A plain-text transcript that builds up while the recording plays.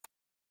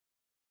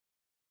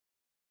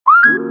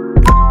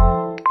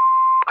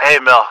Hey,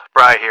 Mel,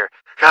 Bri here.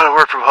 Gotta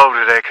work from home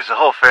today because the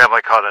whole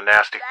family caught a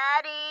nasty...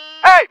 Daddy!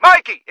 Hey,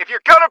 Mikey, if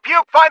you're gonna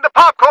puke, find the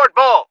popcorn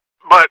bowl!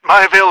 But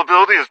my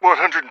availability is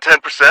 110%.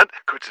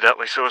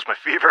 Coincidentally, so is my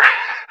fever.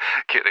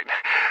 Kidding.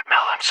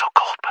 Mel, I'm so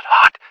cold but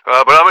hot.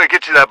 But I'm gonna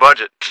get you that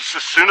budget just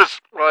as soon as...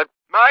 What?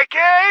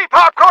 Mikey,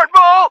 popcorn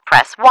bowl!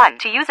 Press 1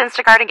 to use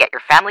Instacart and get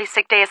your family's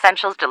sick day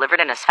essentials delivered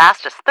in as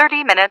fast as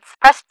 30 minutes.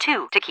 Press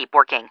 2 to keep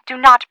working. Do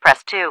not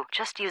press 2.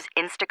 Just use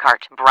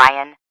Instacart,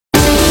 Brian.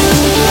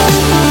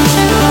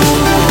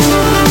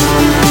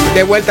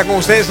 De vuelta con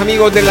ustedes,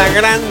 amigos de La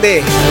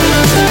Grande.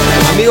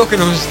 Amigos que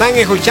nos están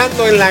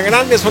escuchando en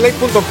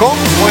lagrandesoleil.com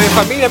o en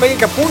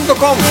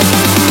familiaamerica.com.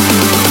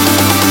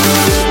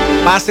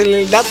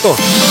 Pásenle el dato.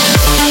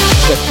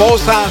 Su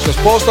esposa, su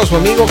esposo, su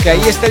amigo, que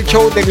ahí está el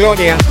show de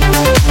Gloria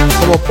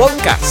como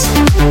podcast.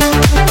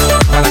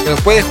 Para que lo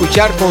pueda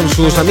escuchar con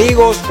sus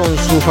amigos, con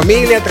su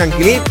familia,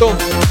 tranquilito.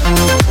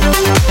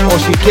 O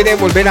si quiere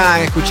volver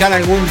a escuchar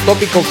algún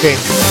tópico que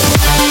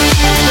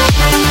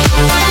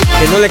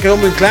no le quedó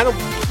muy claro,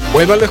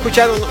 vuélvalo a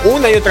escuchar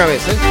una y otra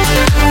vez,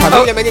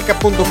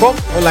 familiaamerica.com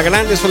o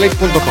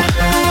lagrandesoleil.com.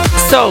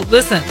 So,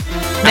 listen.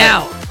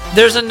 Now,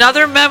 there's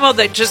another memo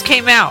that just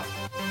came out.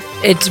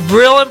 It's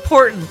real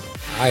important.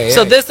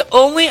 So this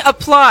only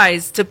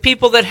applies to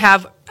people that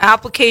have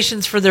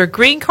applications for their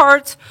green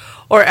cards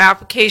or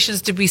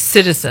applications to be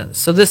citizens.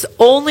 So this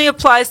only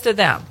applies to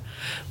them.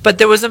 But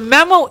there was a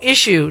memo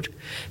issued,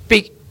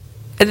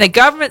 and the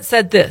government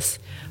said this: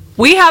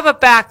 we have a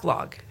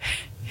backlog.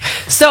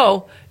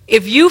 So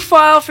if you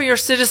file for your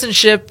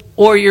citizenship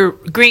or your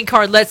green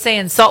card, let's say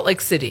in Salt Lake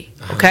City,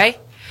 okay,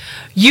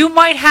 you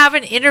might have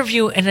an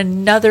interview in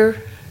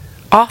another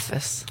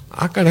office.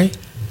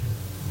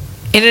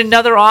 In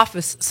another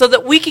office, so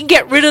that we can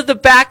get rid of the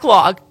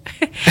backlog.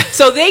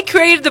 So they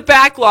created the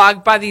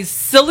backlog by these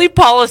silly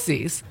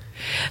policies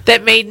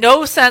that made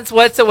no sense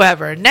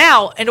whatsoever.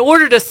 Now, in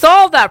order to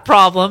solve that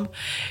problem,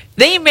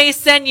 they may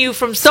send you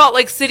from Salt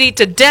Lake City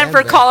to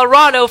Denver,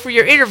 Colorado for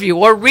your interview,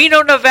 or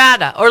Reno,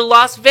 Nevada, or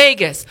Las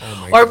Vegas,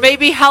 or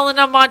maybe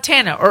Helena,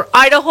 Montana, or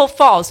Idaho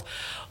Falls.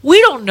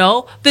 We don't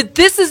know that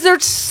this is their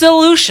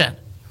solution.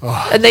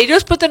 And they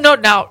just put the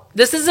note. Now,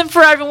 this isn't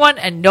for everyone,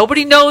 and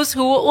nobody knows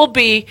who it will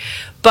be.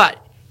 But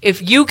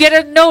if you get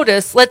a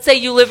notice, let's say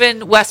you live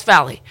in West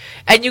Valley,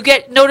 and you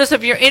get notice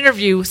of your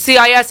interview,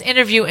 CIS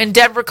interview in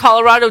Denver,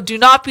 Colorado, do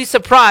not be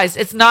surprised.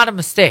 It's not a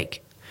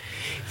mistake.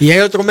 Y hay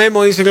otro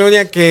memo, dice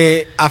Gloria,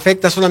 que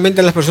afecta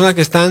solamente a las personas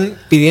que están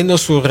pidiendo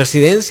su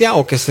residencia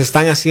o que se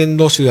están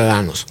haciendo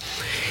ciudadanos.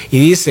 Y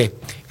dice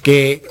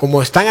que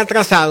como están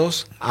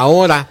atrasados,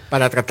 ahora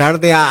para tratar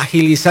de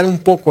agilizar un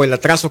poco el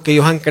atraso que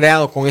ellos han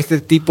creado con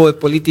este tipo de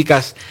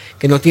políticas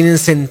que no tienen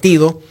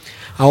sentido,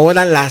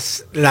 ahora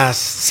las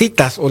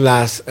citas o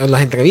las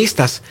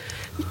entrevistas,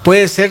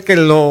 puede ser que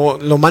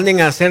lo manden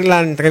a hacer la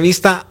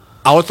entrevista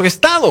a otro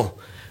estado.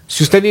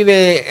 Si usted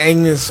vive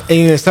en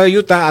el estado de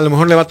Utah, a lo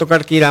mejor le va a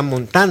tocar que ir a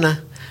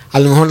Montana, a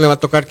lo mejor le va a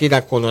tocar que ir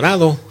a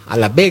Colorado, a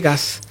Las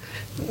Vegas,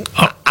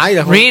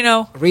 Idaho,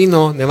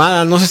 Reno,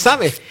 Nevada, no se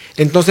sabe.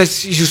 Entonces,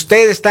 si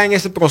usted está en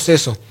ese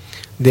proceso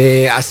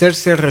de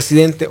hacerse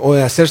residente o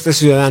de hacerse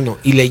ciudadano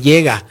y le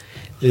llega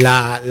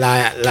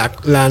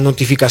la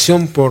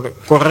notificación por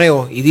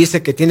correo y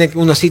dice que tiene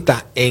una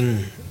cita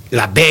en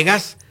Las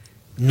Vegas,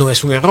 no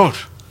es un error.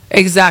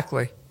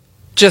 Exactly.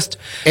 Just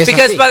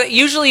because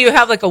usually you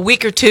have like a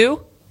week or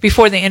two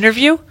before the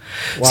interview.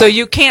 Wow. So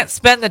you can't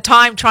spend the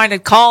time trying to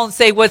call and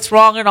say what's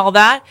wrong and all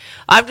that.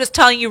 I'm just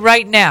telling you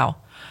right now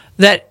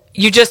that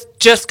you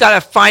just got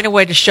to find a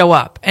way to show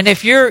up. And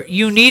if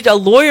you need a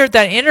lawyer at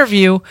that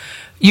interview,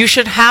 you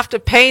should have to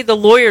pay the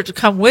lawyer to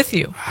come with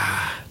you.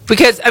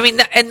 Because, I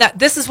mean,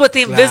 this is what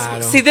the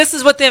this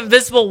is what the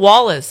invisible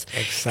wall is.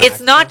 Exactly.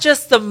 It's not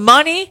just the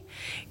money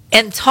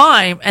and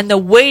time and the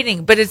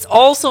waiting, but it's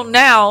also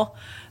now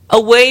a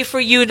way for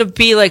you to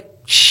be like,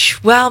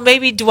 well,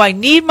 maybe do I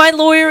need my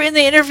lawyer in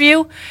the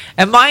interview?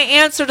 And my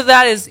answer to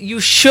that is you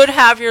should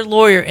have your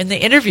lawyer in the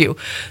interview.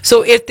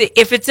 So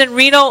if it's in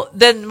Reno,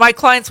 then my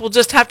clients will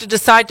just have to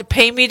decide to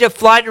pay me to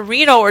fly to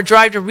Reno or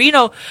drive to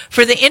Reno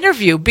for the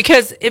interview,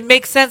 because it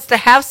makes sense to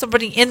have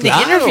somebody in the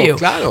interview.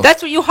 Claro.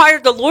 That's what you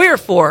hired the lawyer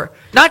for,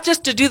 not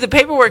just to do the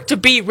paperwork, to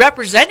be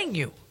representing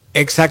you.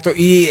 Exacto,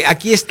 y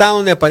aquí está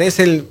donde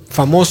aparece el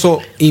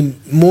famoso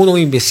muro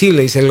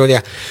invisible, dice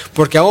Gloria,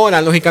 porque ahora,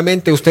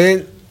 lógicamente,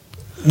 usted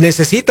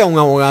necesita un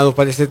abogado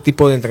para este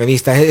tipo de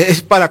entrevistas.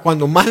 Es para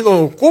cuando más lo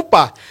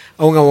ocupa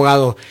a un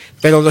abogado.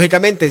 Pero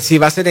lógicamente, si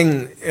va a ser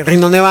en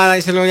Reno, Nevada,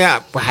 dice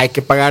Gloria, pues hay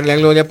que pagarle a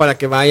Gloria para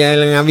que vaya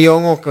en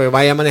avión o que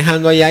vaya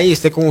manejando allá y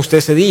esté con usted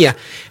ese día.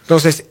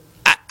 Entonces,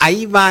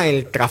 ahí va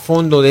el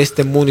trasfondo de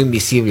este muro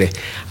invisible,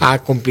 a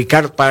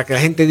complicar para que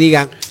la gente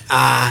diga,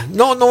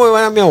 no me va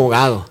a dar mi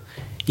abogado.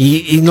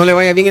 Y no le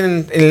vaya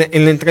bien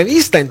en la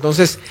entrevista.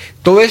 Entonces,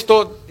 todo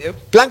esto,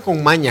 plan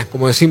con maña,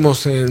 como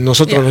decimos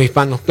nosotros los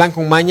hispanos, plan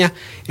con maña,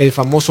 el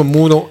famoso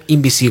muro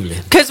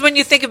invisible. Because when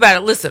you think about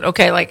it, listen,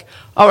 okay, like,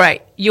 all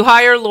right, you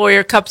hire a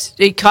lawyer,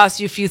 it costs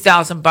you a few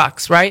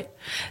 $1,000, right?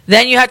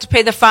 Then you have to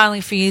pay the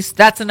filing fees.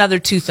 That's another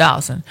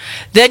 $2,000.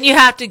 Then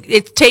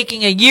it's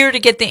taking a year to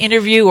get the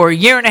interview or a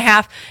year and a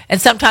half.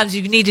 And sometimes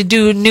you need to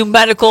do new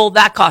medical.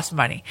 That costs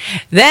money.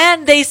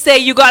 Then they say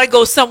you got to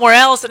go somewhere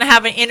else and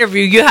have an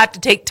interview. You have to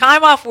take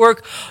time off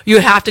work. You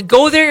have to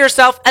go there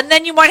yourself. And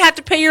then you might have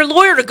to pay your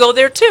lawyer to go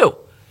there too.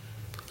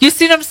 You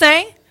see what I'm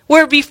saying?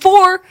 Where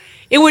before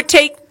it would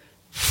take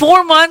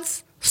 4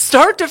 months,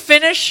 start to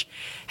finish,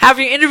 have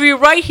your interview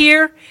right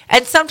here,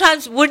 and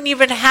sometimes wouldn't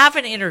even have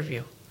an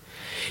interview.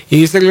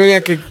 Y dice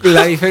Gloria que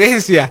la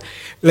diferencia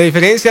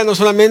no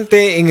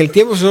solamente en el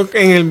tiempo, sino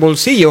en el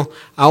bolsillo.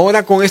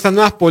 Ahora con estas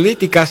nuevas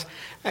políticas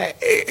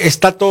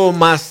está todo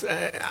más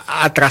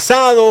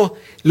atrasado.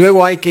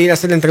 Luego hay que ir a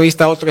hacer la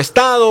entrevista a otro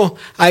estado,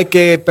 hay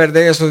que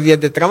perder esos días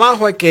de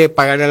trabajo, hay que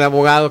pagarle al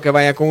abogado que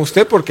vaya con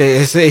usted,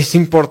 porque es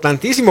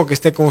importantísimo que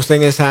esté con usted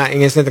en esa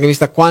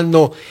entrevista,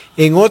 cuando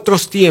en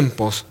otros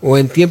tiempos o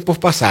en tiempos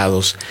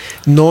pasados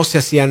no se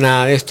hacía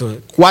nada de esto.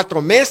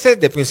 4 meses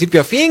de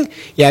principio a fin,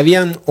 y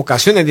habían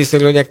ocasiones, dice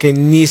Gloria, que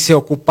ni se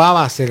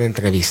ocupaba hacer la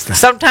entrevista.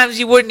 Sometimes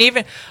you wouldn't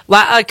even.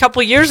 A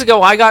couple of years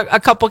ago, I got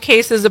a couple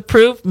cases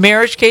approved,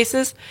 marriage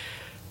cases.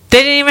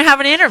 They didn't even have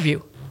an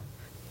interview.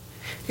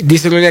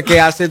 Dice Gloria que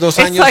hace 2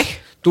 años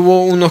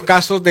tuvo unos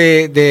casos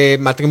de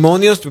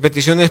matrimonios,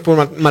 peticiones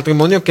por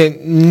matrimonio que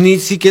ni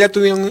siquiera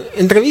tuvieron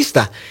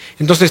entrevista.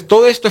 Entonces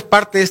todo esto es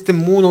parte de este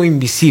muro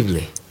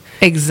invisible.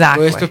 Exactly.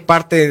 Todo esto es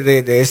parte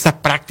de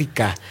esa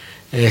práctica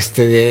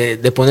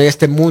de poner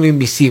este muro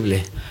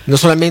invisible. No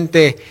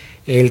solamente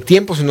el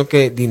tiempo, sino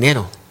que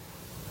dinero.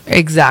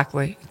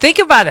 Exactly. Think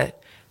about it.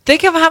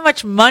 Think of how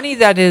much money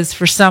that is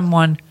for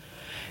someone.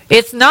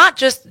 It's not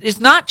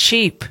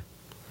cheap.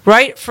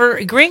 Right? For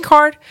a green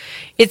card,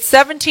 it's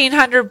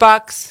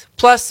 $1,700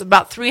 plus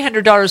about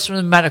 $300 from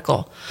the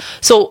medical.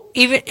 So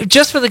even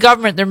just for the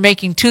government, they're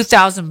making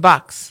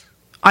 $2,000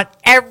 on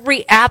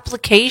every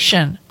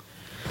application.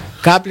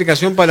 Cada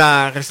aplicación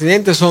para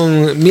residentes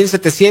son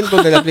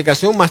 1,700 de la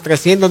aplicación más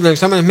 300 de los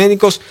exámenes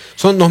médicos,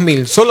 son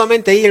 2,000.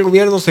 Solamente ahí el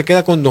gobierno se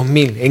queda con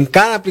 2,000 en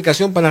cada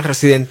aplicación para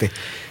residente.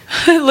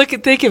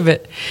 Think of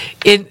it.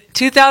 In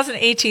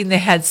 2018, they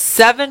had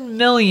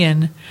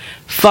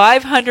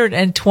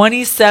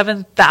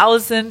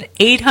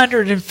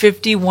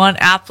 7,527,851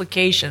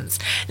 applications.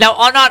 Now,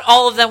 not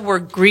all of them were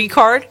green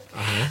card.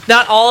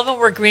 Not all of them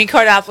were green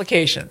card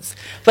applications.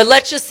 But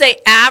let's just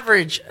say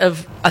average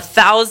of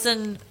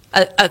 $1,000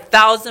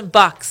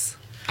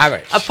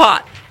 average a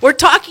pot. We're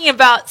talking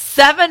about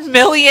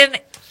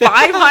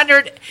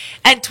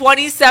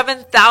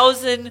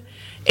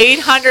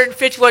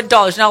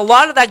 7,527,851. Now, a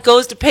lot of that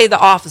goes to pay the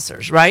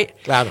officers, right?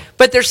 Claro.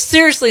 But they're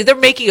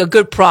making a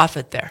good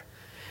profit there.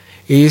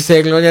 Y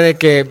dice Gloria de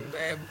que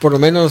por lo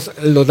menos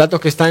los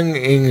datos que están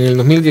en el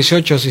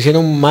 2018 se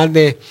hicieron más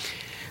de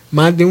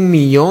 1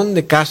 millón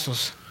de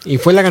casos, y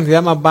fue la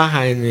cantidad más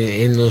baja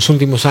en los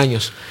últimos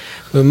años.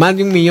 Más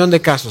de 1 millón de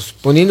casos,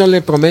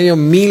 poniéndole promedio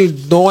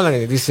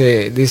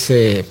 $1,000,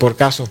 dice por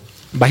caso,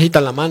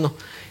 bajita la mano.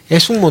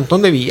 Es un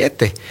montón de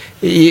billetes.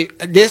 Y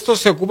de esto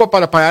se ocupa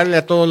para pagarle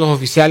a todos los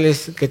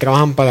oficiales que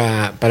trabajan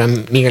para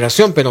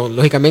migración, pero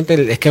lógicamente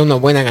les queda una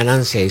buena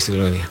ganancia, dice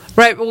Gloria.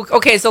 Right.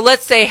 Okay. So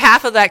let's say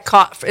half of that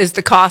is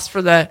the cost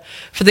for the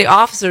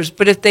officers,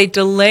 but if they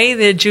delay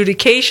the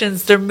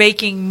adjudications, they're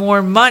making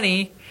more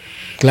money.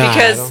 Claro.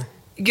 Because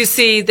you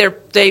see,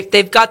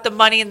 they've got the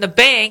money in the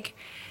bank.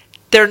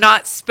 They're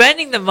not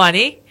spending the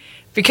money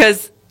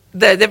because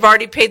they've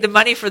already paid the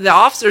money for the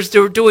officers.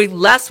 They're doing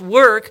less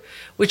work,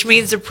 which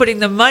means they're putting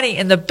the money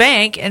in the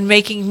bank and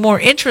making more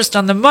interest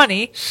on the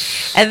money.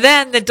 And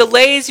then the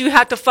delays, you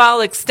have to file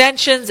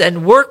extensions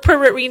and work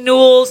permit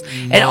renewals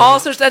and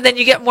all sorts, and then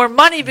you get more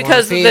money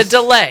because of the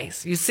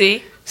delays, you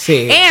see?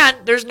 Sí. And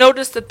there's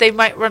notice that they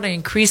might want to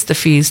increase the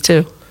fees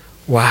too.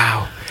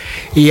 Wow.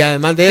 Y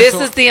además de eso,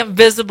 this is the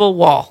invisible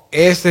wall.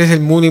 Este es el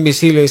muro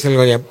invisible, dice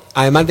Gloria.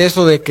 Además de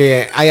eso, de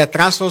que hay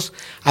atrasos,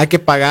 hay que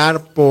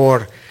pagar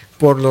por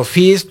los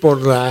fees,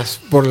 por las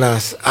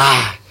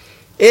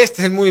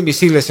este es el muro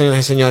invisible, señoras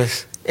y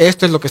señores.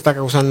 Esto es lo que está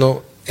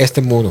causando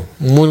este muro,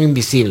 un muro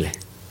invisible.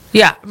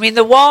 Yeah, I mean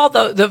the wall,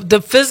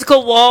 the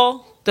physical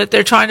wall that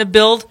they're trying to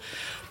build,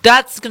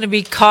 that's going to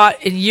be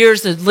caught in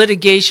years of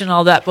litigation,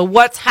 all that. But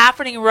what's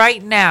happening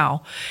right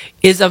now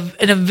is an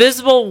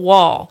invisible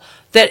wall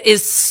that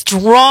is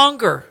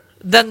stronger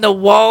than the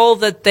wall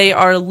that they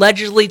are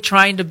allegedly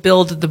trying to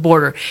build at the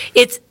border.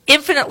 It's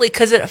infinitely,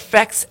 because it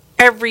affects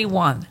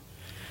everyone.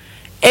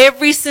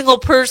 Every single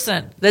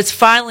person that's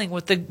filing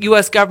with the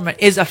U.S. government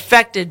is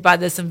affected by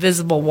this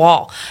invisible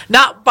wall,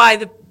 not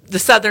by the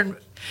southern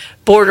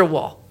border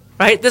wall,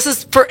 right? This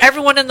is for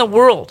everyone in the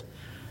world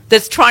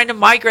that's trying to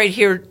migrate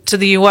here to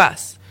the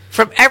U.S.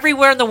 from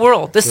everywhere in the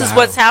world. This is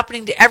what's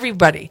happening to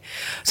everybody.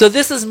 So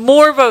this is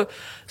more of a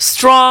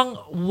strong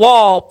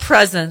wall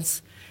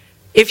presence.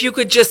 If you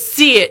could just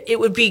see it, it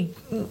would be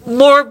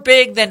more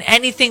big than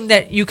anything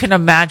that you can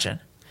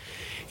imagine.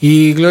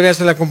 Y Gloria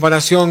hace la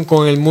comparación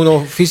con el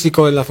muro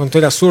físico de la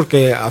frontera sur,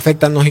 que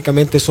afecta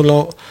lógicamente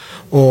solo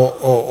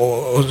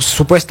o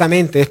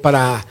supuestamente es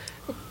para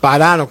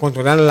parar o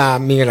controlar la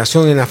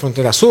migración en la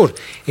frontera sur.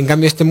 En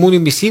cambio, este muro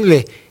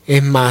invisible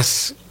es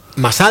más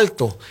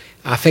alto,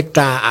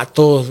 afecta a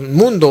todo el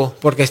mundo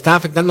porque está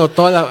afectando a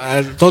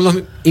todos los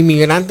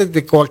inmigrantes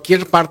de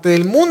cualquier parte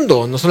del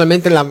mundo, no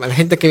solamente la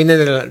gente que viene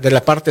de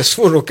la parte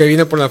sur o que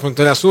viene por la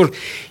frontera sur,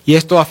 y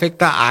esto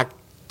afecta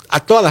a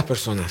todas las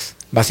personas,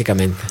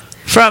 básicamente.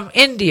 From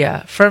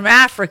India, from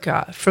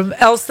Africa, from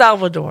El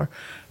Salvador,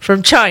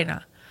 from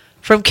China,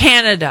 from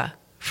Canada,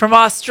 from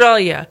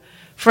Australia,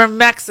 from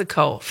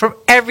Mexico, from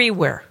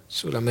everywhere.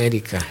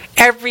 Sudamérica.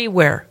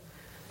 Everywhere.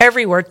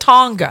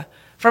 Tonga.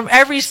 From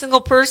every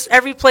single person,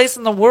 every place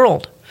in the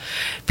world.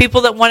 People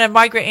that want to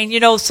migrate.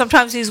 And,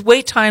 sometimes these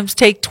wait times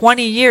take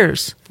 20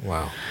 years.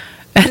 Wow.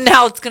 And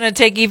now it's going to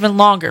take even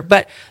longer.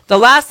 But the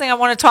last thing I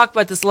want to talk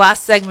about this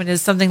last segment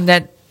is something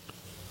that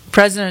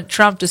President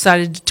Trump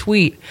decided to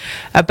tweet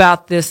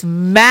about this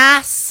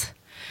mass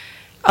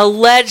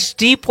alleged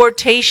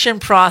deportation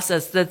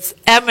process that's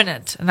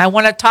imminent. And I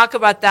want to talk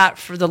about that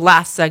for the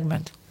last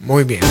segment.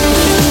 Muy bien.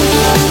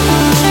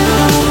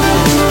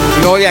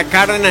 Gloria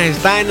Cárdenas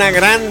está en la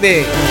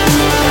grande,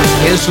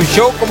 en su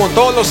show como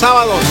todos los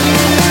sábados.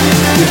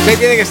 Y usted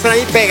tiene que estar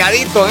ahí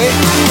pegadito,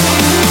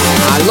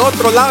 al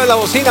otro lado de la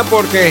bocina,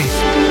 porque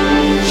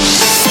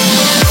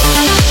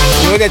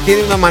Gloria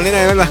tiene una manera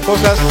de ver las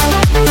cosas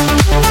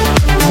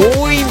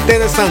muy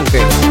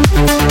interesante.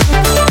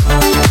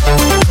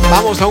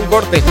 Vamos a un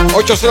corte.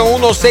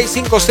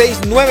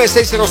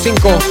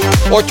 801-656-9605.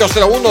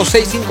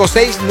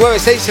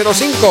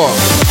 801-656-9605.